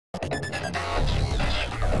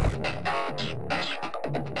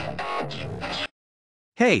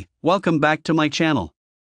Hey, welcome back to my channel.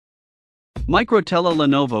 Microtella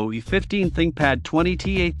Lenovo E15 ThinkPad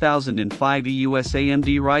 20T8005EUS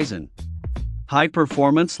AMD Ryzen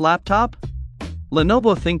high-performance laptop?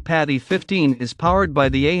 Lenovo ThinkPad E15 is powered by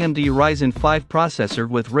the AMD Ryzen 5 processor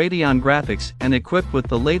with Radeon graphics and equipped with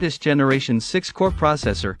the latest generation 6-core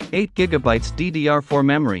processor, 8GB DDR4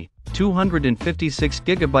 memory,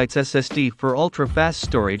 256GB SSD for ultra-fast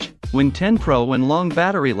storage, Win 10 Pro and long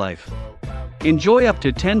battery life. Enjoy up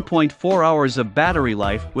to 10.4 hours of battery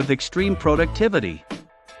life with extreme productivity.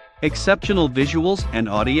 Exceptional visuals and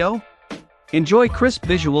audio? Enjoy crisp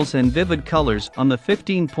visuals and vivid colors on the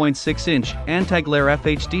 15.6-inch anti-glare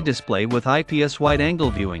FHD display with IPS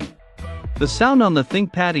wide-angle viewing. The sound on the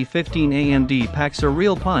ThinkPad E15 AMD packs a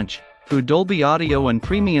real punch through Dolby Audio and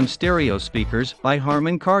premium stereo speakers by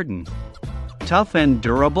Harman Kardon. Tough and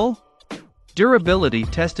durable? Durability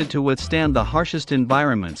tested to withstand the harshest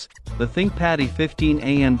environments. The ThinkPad E15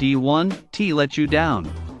 AMD 1T lets you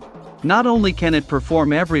down. Not only can it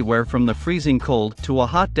perform everywhere from the freezing cold to a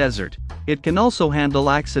hot desert, it can also handle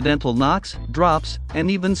accidental knocks, drops,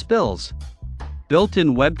 and even spills.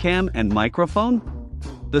 Built-in webcam and microphone?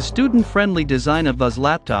 The student-friendly design of this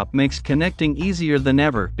laptop makes connecting easier than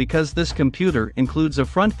ever because this computer includes a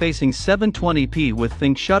front-facing 720p with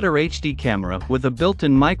ThinkShutter HD camera with a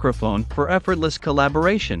built-in microphone for effortless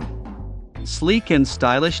collaboration. Sleek and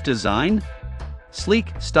stylish design? Sleek,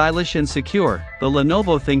 stylish and secure, the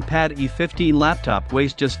Lenovo ThinkPad E15 laptop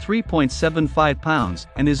weighs just 3.75 pounds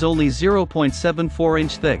and is only 0.74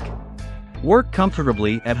 inch thick. Work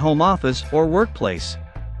comfortably at home office or workplace.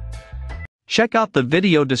 Check out the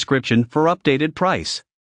video description for updated price.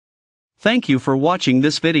 Thank you for watching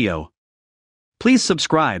this video. Please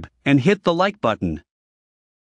subscribe and hit the like button.